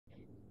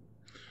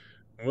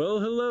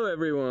Well, hello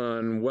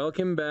everyone.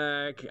 Welcome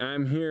back.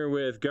 I'm here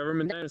with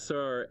Government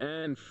Dinosaur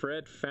and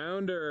Fred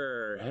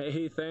Founder.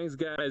 Hey, thanks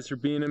guys for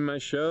being in my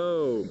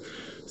show.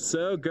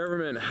 So,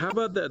 Government, how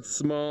about that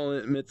small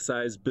and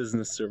mid-sized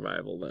business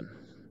survival then?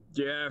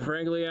 Yeah,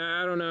 frankly,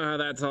 I don't know how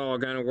that's all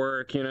gonna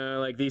work,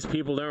 like these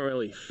people don't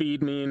really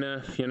feed me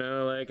enough,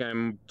 like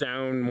I'm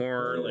down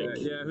more,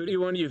 yeah, who do you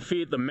want you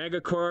feed? The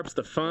megacorps,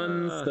 the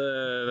funds,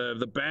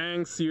 the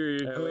banks,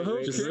 okay, but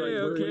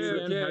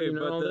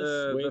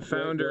the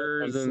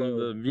founders and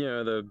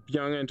the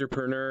young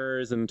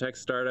entrepreneurs and tech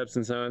startups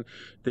and so on,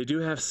 they do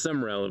have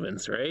some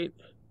relevance, right?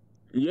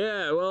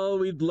 Yeah, well,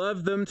 we'd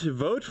love them to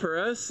vote for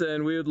us,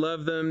 and we would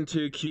love them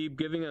to keep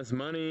giving us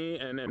money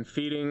and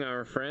feeding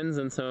our friends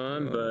and so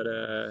on, but,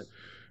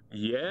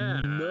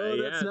 yeah.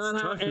 No, that's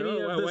not how any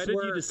of this Why did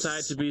works. you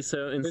decide to be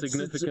so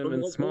insignificant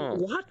and small?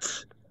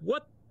 What?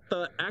 What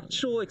the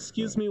actual,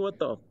 excuse me, what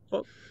the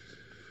fuck?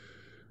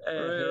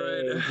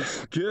 Hey,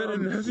 good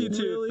enough, you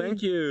two. Really?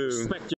 Thank you.